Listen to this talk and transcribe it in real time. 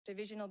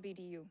Divisional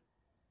BDU.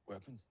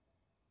 Weapons?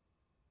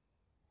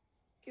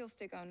 Kill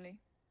stick only.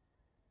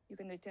 You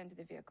can return to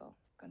the vehicle.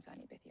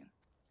 Kansani with you.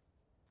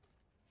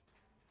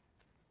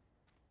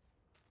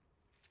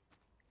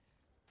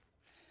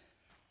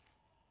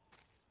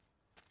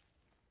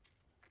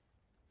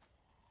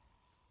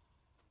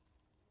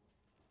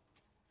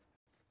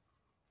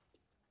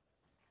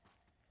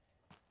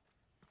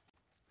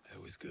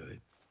 That was good.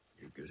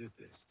 You're good at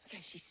this.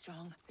 Yes, she's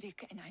strong.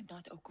 Rick and I'm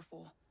not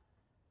Okafor.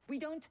 We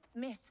don't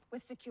mess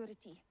with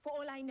security. For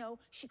all I know,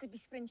 she could be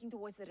sprinting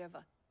towards the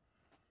river.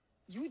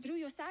 You drew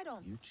your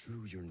sidearm. You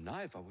drew your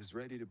knife. I was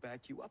ready to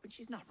back you up, and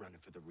she's not running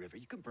for the river.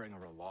 You can bring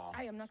her along.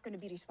 I am not going to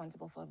be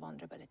responsible for a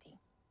vulnerability.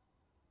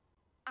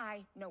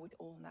 I know it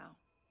all now.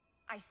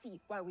 I see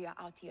why we are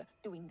out here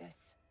doing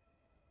this.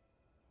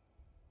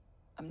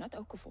 I'm not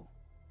Okafor.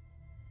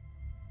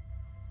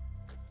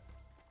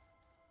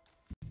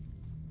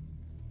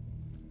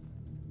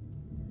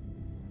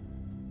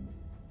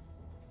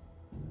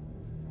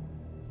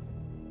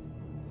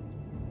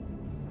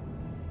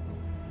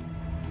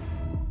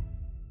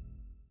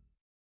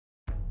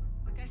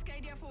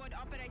 Cascadia Forward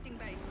Operating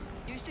Base.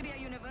 Used to be a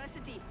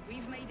university.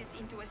 We've made it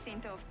into a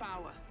center of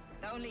power.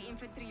 The only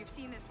infantry you've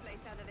seen this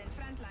place other than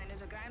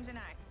Frontliners are Grimes and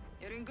I.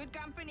 You're in good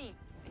company,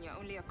 and you're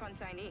only a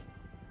consignee.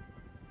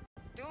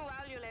 Do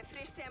well, you'll have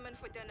fresh salmon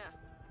for dinner.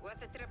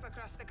 Worth a trip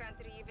across the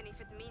country, even if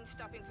it means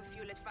stopping for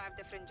fuel at 5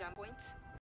 different jump points.